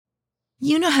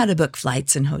You know how to book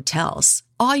flights and hotels.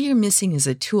 All you're missing is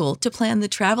a tool to plan the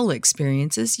travel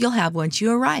experiences you'll have once you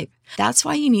arrive. That's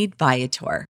why you need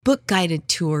Viator. Book guided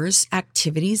tours,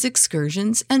 activities,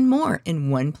 excursions, and more in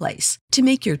one place to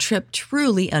make your trip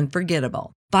truly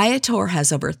unforgettable. Viator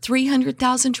has over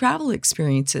 300,000 travel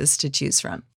experiences to choose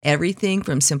from. Everything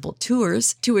from simple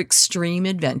tours to extreme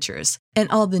adventures and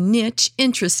all the niche,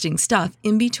 interesting stuff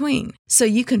in between. So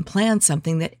you can plan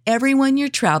something that everyone you're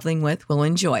traveling with will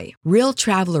enjoy. Real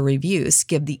traveler reviews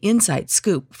give the inside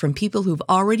scoop from people who've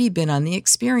already been on the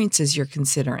experiences you're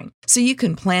considering. So you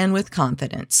can plan with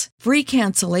confidence. Free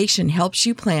cancellation helps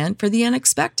you plan for the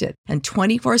unexpected. And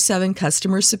 24/7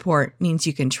 customer support means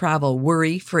you can travel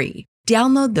worry-free.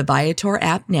 Download the Viator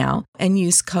app now and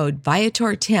use code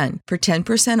Viator10 for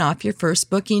 10% off your first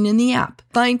booking in the app.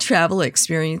 Find travel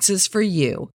experiences for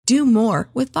you. Do more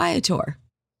with Viator.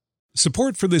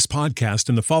 Support for this podcast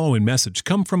and the following message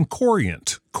come from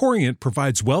Corient. Corient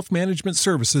provides wealth management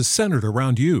services centered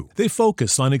around you. They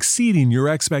focus on exceeding your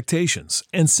expectations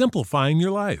and simplifying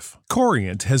your life.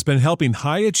 Corient has been helping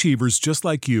high achievers just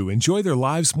like you enjoy their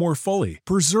lives more fully,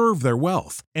 preserve their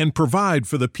wealth, and provide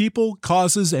for the people,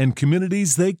 causes, and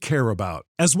communities they care about.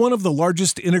 As one of the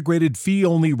largest integrated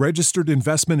fee-only registered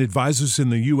investment advisors in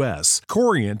the U.S.,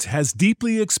 Corient has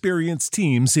deeply experienced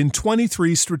teams in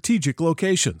 23 strategic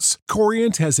locations.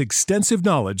 Corient has extensive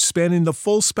knowledge spanning the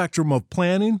full spectrum of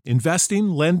planning, investing,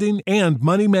 lending, and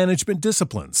money management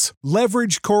disciplines.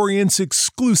 Leverage Corient's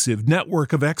exclusive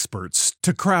network of experts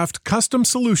to craft custom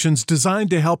solutions designed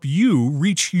to help you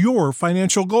reach your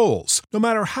financial goals, no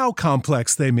matter how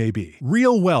complex they may be.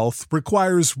 Real wealth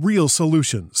requires real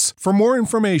solutions. For more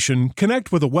information,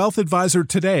 connect with a wealth advisor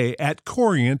today at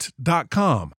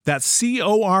Corient.com. That's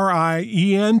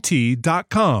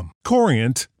Corient.com.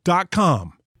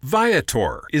 Corient.com.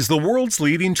 Viator is the world's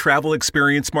leading travel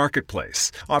experience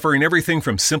marketplace, offering everything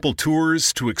from simple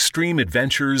tours to extreme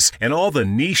adventures and all the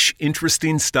niche,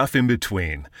 interesting stuff in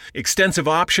between. Extensive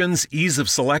options, ease of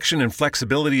selection, and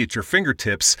flexibility at your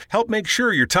fingertips help make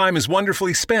sure your time is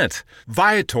wonderfully spent.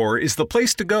 Viator is the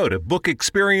place to go to book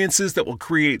experiences that will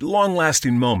create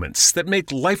long-lasting moments that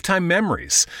make lifetime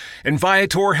memories. And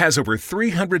Viator has over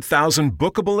 300,000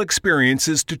 bookable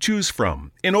experiences to choose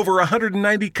from in over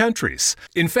 190 countries.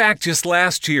 In fact, just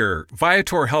last year,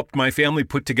 Viator helped my family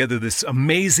put together this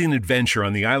amazing adventure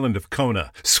on the island of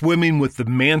Kona, swimming with the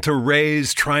manta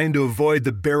rays, trying to avoid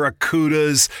the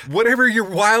barracudas, whatever your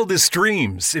wildest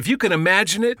dreams. If you can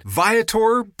imagine it,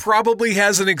 Viator probably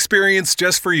has an experience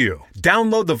just for you.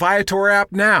 Download the Viator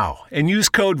app now and use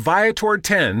code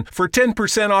Viator10 for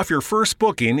 10% off your first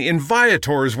booking in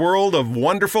Viator's world of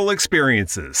wonderful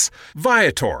experiences.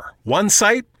 Viator, one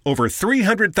site, over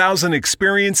 300,000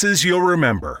 experiences you'll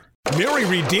remember. Mary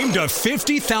redeemed a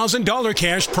 $50,000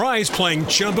 cash prize playing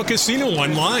Chumba Casino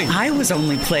online. I was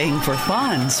only playing for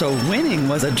fun, so winning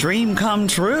was a dream come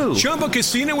true. Chumba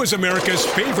Casino is America's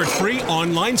favorite free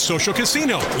online social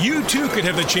casino. You too could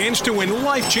have the chance to win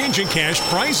life-changing cash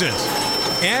prizes.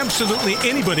 Absolutely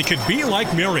anybody could be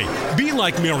like Mary. Be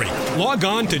like Mary. Log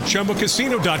on to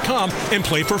ChumbaCasino.com and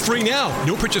play for free now.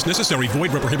 No purchase necessary.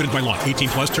 Void where prohibited by law. 18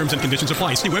 plus terms and conditions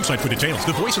apply. See website for details.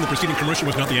 The voice in the preceding commercial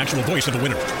was not the actual voice of the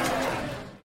winner.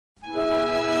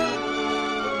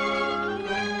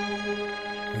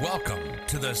 Welcome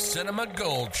to the Cinema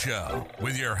Gold Show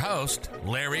with your host,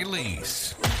 Larry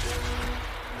Leese.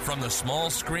 From the small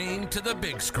screen to the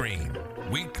big screen,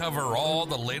 we cover all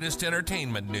the latest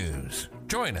entertainment news.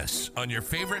 Join us on your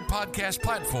favorite podcast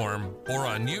platform or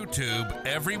on YouTube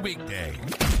every weekday.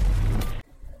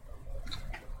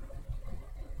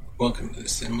 Welcome to the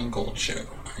Cinema Gold Show.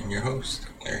 I'm your host,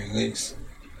 Larry Leese.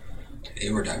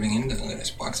 Today we're diving into the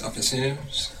latest box office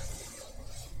news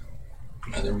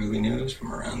and other movie news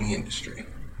from around the industry.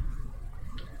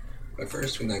 But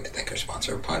first, we'd like to thank our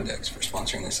sponsor, Poddex, for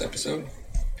sponsoring this episode.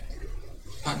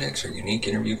 Poddex are unique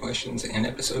interview questions and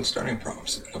episode starting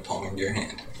prompts in the palm of your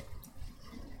hand.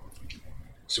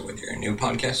 So whether you're a new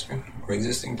podcaster or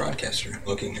existing broadcaster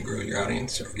looking to grow your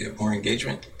audience or get more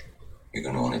engagement, you're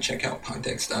going to want to check out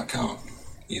Poddex.com.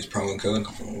 Use promo code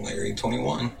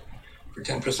Larry21 for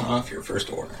 10% off your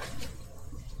first order.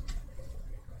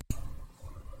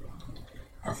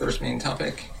 Our first main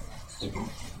topic is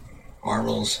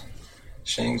Marvel's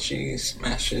Shang-Chi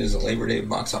smashes Labor Day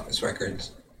box office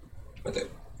records with a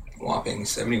whopping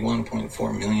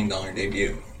 $71.4 million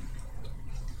debut.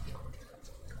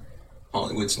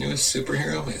 Hollywood's newest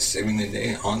superhero is saving the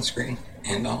day on screen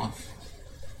and off.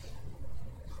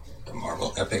 The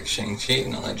Marvel epic Shang-Chi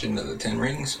and the Legend of the Ten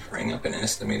Rings rang up an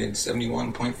estimated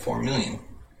 $71.4 million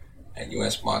at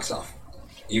U.S. box office,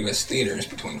 U.S. theaters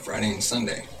between Friday and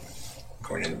Sunday.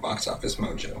 according to Box Office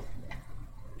Mojo.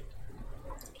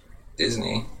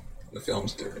 Disney, the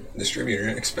film's distributor,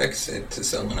 expects it to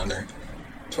sell another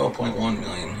 12.1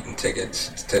 million in tickets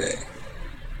today,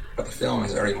 but the film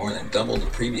has already more than doubled the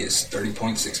previous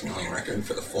 30.6 million record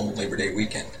for the full Labor Day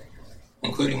weekend,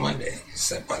 including Monday,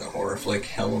 set by the horror flick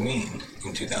Halloween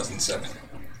in 2007.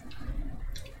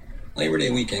 Labor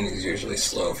Day weekend is usually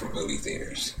slow for movie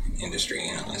theaters, industry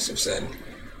analysts have said,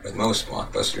 with most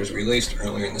blockbusters released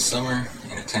earlier in the summer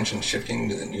and attention shifting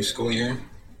to the new school year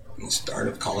and the start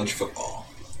of college football.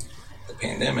 The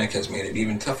pandemic has made it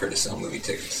even tougher to sell movie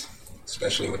tickets,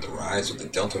 especially with the rise of the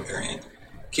Delta variant,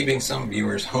 keeping some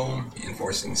viewers home and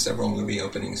forcing several movie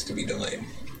openings to be delayed.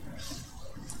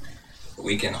 The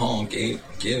weekend haul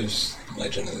gives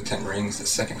Legend of the Ten Rings the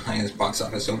second highest box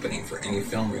office opening for any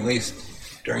film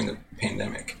released during the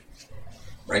pandemic,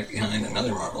 right behind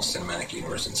another Marvel Cinematic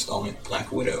Universe installment,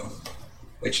 Black Widow,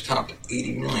 which topped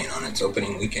 80 million on its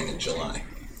opening weekend in July.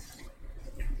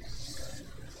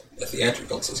 The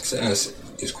theatrical success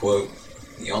is, quote,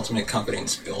 the ultimate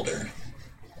confidence builder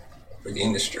for the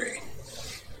industry.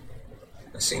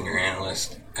 A senior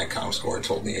analyst at ComScore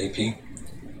told the AP,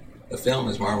 the film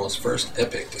is Marvel's first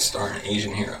epic to star an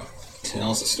Asian hero. It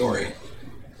tells the story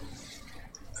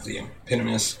of the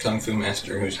eponymous kung fu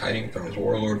master who's hiding from his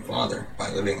warlord father by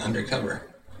living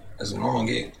undercover as a normal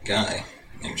guy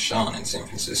named Sean in San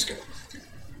Francisco.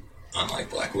 Unlike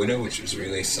Black Widow, which was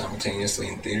released simultaneously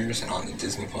in theaters and on the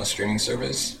Disney Plus streaming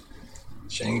service,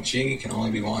 Shang-Chi can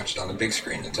only be watched on the big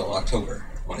screen until October,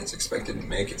 when it's expected to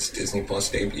make its Disney Plus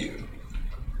debut.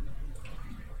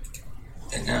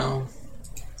 And now,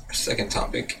 our second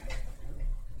topic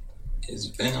is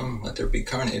Venom: Let There Be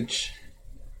Carnage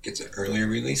gets an earlier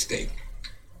release date,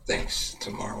 thanks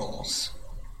to Marvel's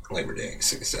Labor Day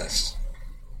success.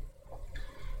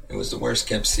 It was the worst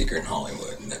kept secret in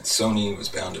Hollywood that Sony was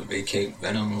bound to vacate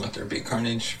Venom: Let There Be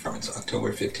Carnage from its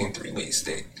October 15th release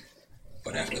date.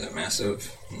 But after the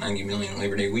massive 90 million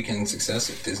Labor Day weekend success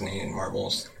of Disney and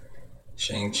Marvel's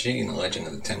Shang-Chi and the Legend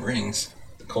of the Ten Rings,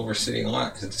 the Culver City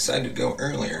lot has decided to go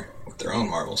earlier with their own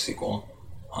Marvel sequel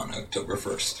on October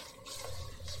 1st.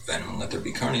 Venom: Let There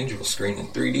Be Carnage will screen in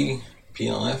 3D,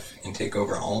 PLF, and take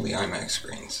over all the IMAX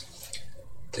screens.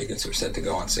 Tickets are set to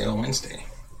go on sale Wednesday.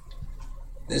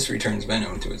 This returns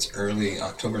Venom to its early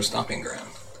October stomping ground.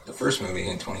 The first movie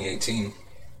in 2018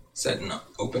 set an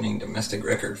opening domestic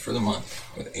record for the month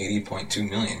with 80.2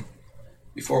 million,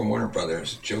 before Warner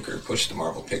Brothers' Joker pushed the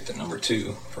Marvel pick to number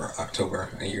 2 for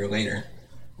October a year later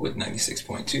with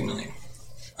 96.2 million.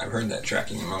 I've heard that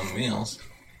tracking among males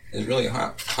is really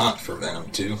hot for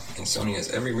Venom 2, and Sony has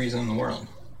every reason in the world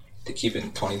to keep it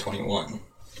in 2021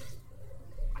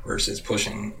 versus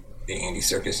pushing the Andy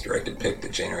Serkis directed pick to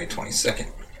January 22nd,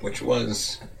 which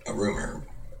was a rumor.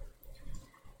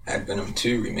 Had Venom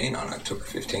 2 remained on October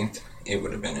 15th, it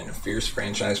would have been in a fierce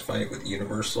franchise fight with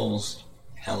Universal's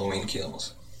Halloween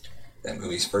Kills. That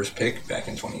movie's first pick, back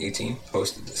in 2018,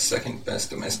 posted the second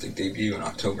best domestic debut in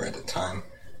October at the time,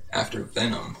 after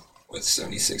Venom with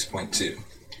 76.2.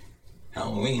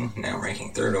 Halloween now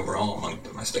ranking 3rd overall among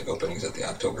domestic openings at the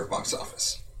October box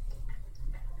office.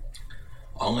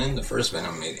 All in, the first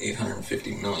Venom made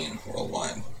 850 million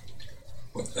worldwide.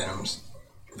 With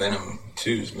Venom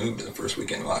 2's move to the first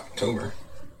weekend of October,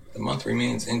 the month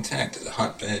remains intact as a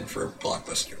hotbed for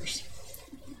blockbusters.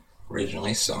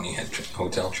 Originally, Sony had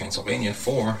Hotel Transylvania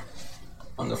 4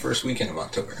 on the first weekend of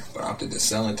October, but opted to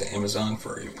sell it to Amazon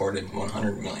for a reported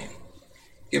 100 million,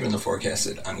 given the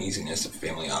forecasted uneasiness of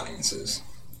family audiences,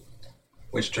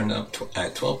 which turned up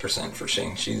at 12% for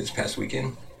Shang-Chi this past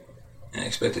weekend, and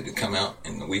expected to come out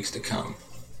in the weeks to come.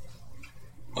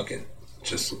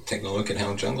 Just take a look at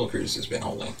how Jungle Cruise has been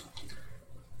holding.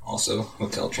 Also,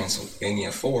 Hotel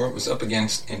Transylvania 4 was up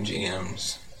against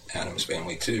MGM's Addams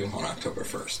Family 2 on October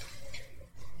 1st.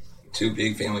 Two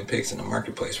big family picks in the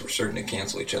marketplace were certain to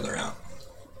cancel each other out.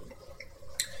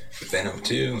 Venom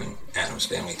 2 and Addams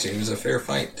Family 2 is a fair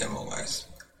fight demo-wise.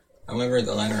 However,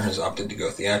 the latter has opted to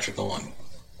go theatrical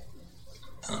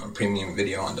on premium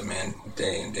video on demand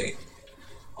day and date.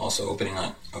 Also opening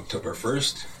on October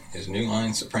 1st is New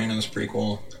Line Sopranos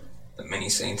prequel, The Many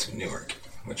Saints of Newark,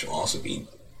 which will also be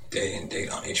day and date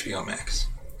on HBO Max.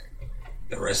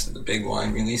 The rest of the big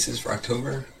wide releases for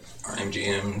October are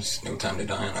MGM's No Time to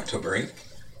Die on October 8th,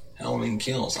 Halloween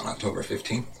Kills on October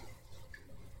 15th,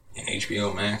 and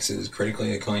HBO Max's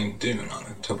critically acclaimed Dune on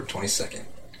October 22nd,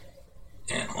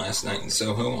 and Last Night in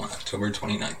Soho on October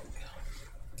 29th.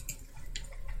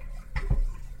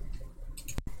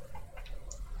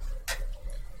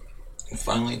 And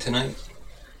finally tonight,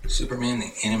 Superman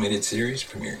the Animated Series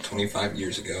premiered 25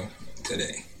 years ago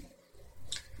today.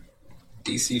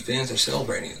 DC fans are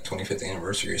celebrating the 25th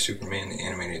anniversary of Superman the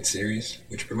Animated Series,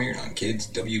 which premiered on Kids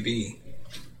WB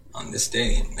on this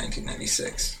day in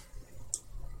 1996.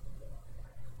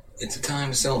 It's a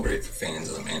time to celebrate for fans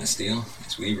of the Man of Steel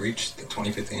as we reach the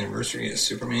 25th anniversary of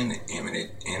Superman the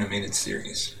Animated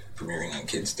Series, premiering on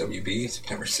Kids WB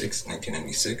September 6,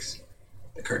 1996.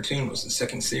 The cartoon was the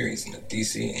second series in the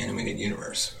DC animated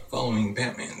universe, following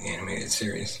Batman the Animated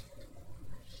Series,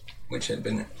 which had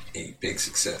been a big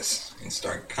success. In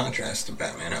stark contrast to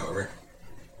Batman, however,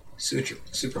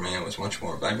 Superman was much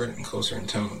more vibrant and closer in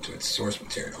tone to its source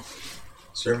material,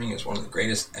 serving as one of the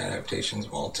greatest adaptations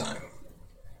of all time.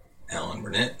 Alan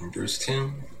Burnett and Bruce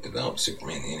Timm developed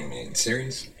Superman the Animated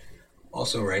Series.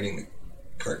 Also writing the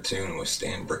cartoon was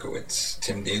Stan Berkowitz.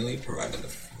 Tim Daly provided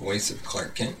the voice of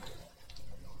Clark Kent.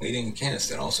 Leading a cast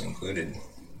that also included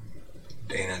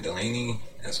Dana Delaney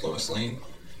as Lois Lane,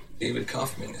 David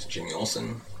Kaufman as Jimmy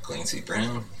Olsen, Clancy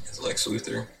Brown as Lex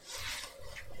Luthor.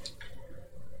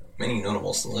 Many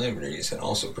notable celebrities had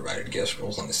also provided guest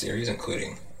roles on the series,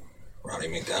 including Roddy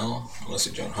McDowall,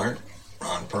 Melissa Joan Hart,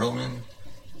 Ron Perlman,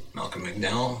 Malcolm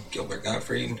McDowell, Gilbert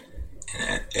Gottfried,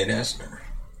 and Ed Asner.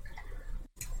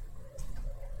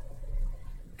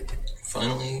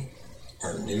 Finally,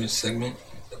 our news segment,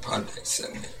 the Poddeck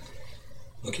segment,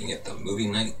 looking at the movie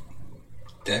night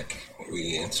deck, where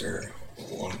we answer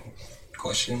one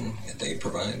question that they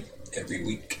provide every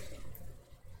week.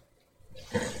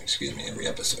 Every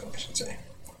episode, I should say.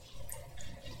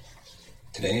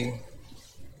 Today,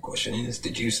 the question is,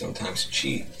 did you sometimes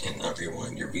cheat and not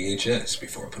rewind your VHS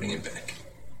before putting it back?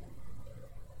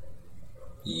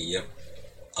 Yep,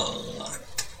 a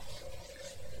lot.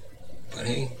 But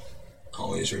hey,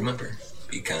 always remember,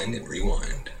 be kind and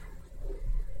rewind.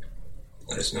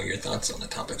 Let us know your thoughts on the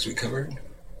topics we covered.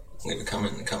 Leave a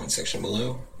comment in the comment section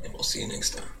below, and we'll see you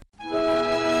next time.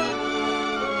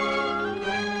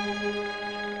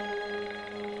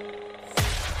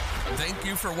 Thank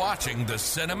you for watching the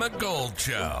Cinema Gold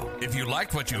Show. If you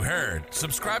liked what you heard,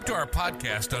 subscribe to our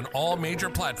podcast on all major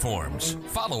platforms.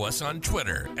 Follow us on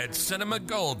Twitter at Cinema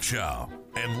Gold Show.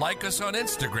 And like us on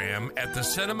Instagram at The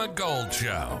Cinema Gold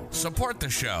Show. Support the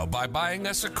show by buying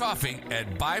us a coffee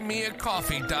at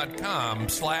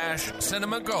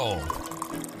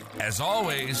buymeacoffee.com/cinemagold. As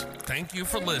always, thank you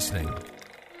for listening.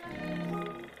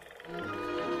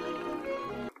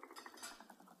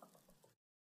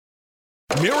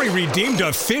 Mary redeemed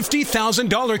a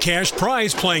 $50,000 cash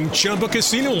prize playing Chumba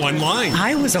Casino online.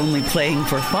 I was only playing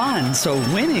for fun, so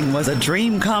winning was a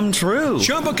dream come true.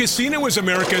 Chumba Casino is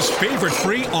America's favorite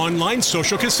free online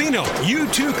social casino. You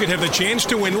too could have the chance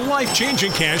to win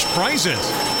life-changing cash prizes.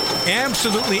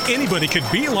 Absolutely anybody could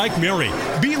be like Mary.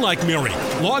 Be like Mary.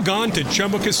 Log on to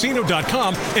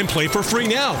ChumbaCasino.com and play for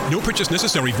free now. No purchase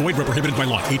necessary. Void where prohibited by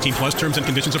law. 18 plus terms and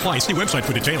conditions apply. See website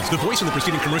for details. The voice in the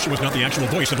preceding commercial was not the actual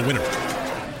voice of the winner.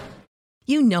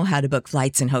 You know how to book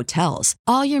flights and hotels.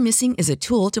 All you're missing is a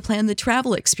tool to plan the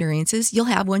travel experiences you'll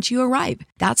have once you arrive.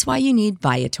 That's why you need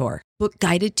Viator. Book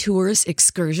guided tours,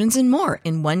 excursions, and more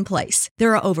in one place.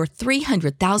 There are over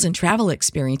 300,000 travel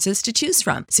experiences to choose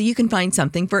from, so you can find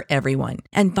something for everyone.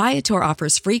 And Viator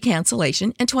offers free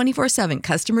cancellation and 24/7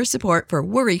 customer support for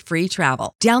worry-free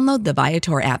travel. Download the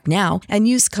Viator app now and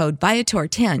use code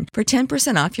Viator10 for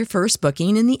 10% off your first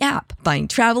booking in the app. Find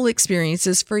travel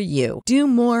experiences for you. Do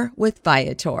more with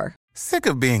Viator. Sick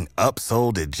of being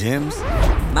upsold at gyms?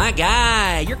 My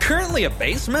guy, you're currently a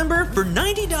base member. For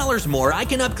 $90 more, I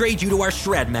can upgrade you to our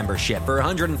Shred membership. For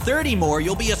 $130 more,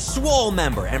 you'll be a Swole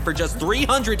member. And for just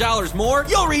 $300 more,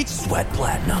 you'll reach Sweat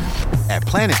Platinum. At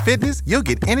Planet Fitness, you'll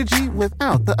get energy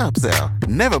without the upsell.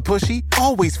 Never pushy,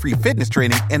 always free fitness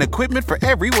training and equipment for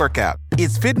every workout.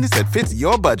 It's fitness that fits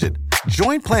your budget.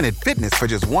 Join Planet Fitness for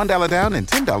just $1 down and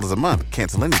 $10 a month.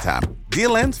 Cancel anytime.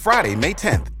 Deal ends Friday, May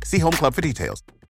 10th. See Home Club for details.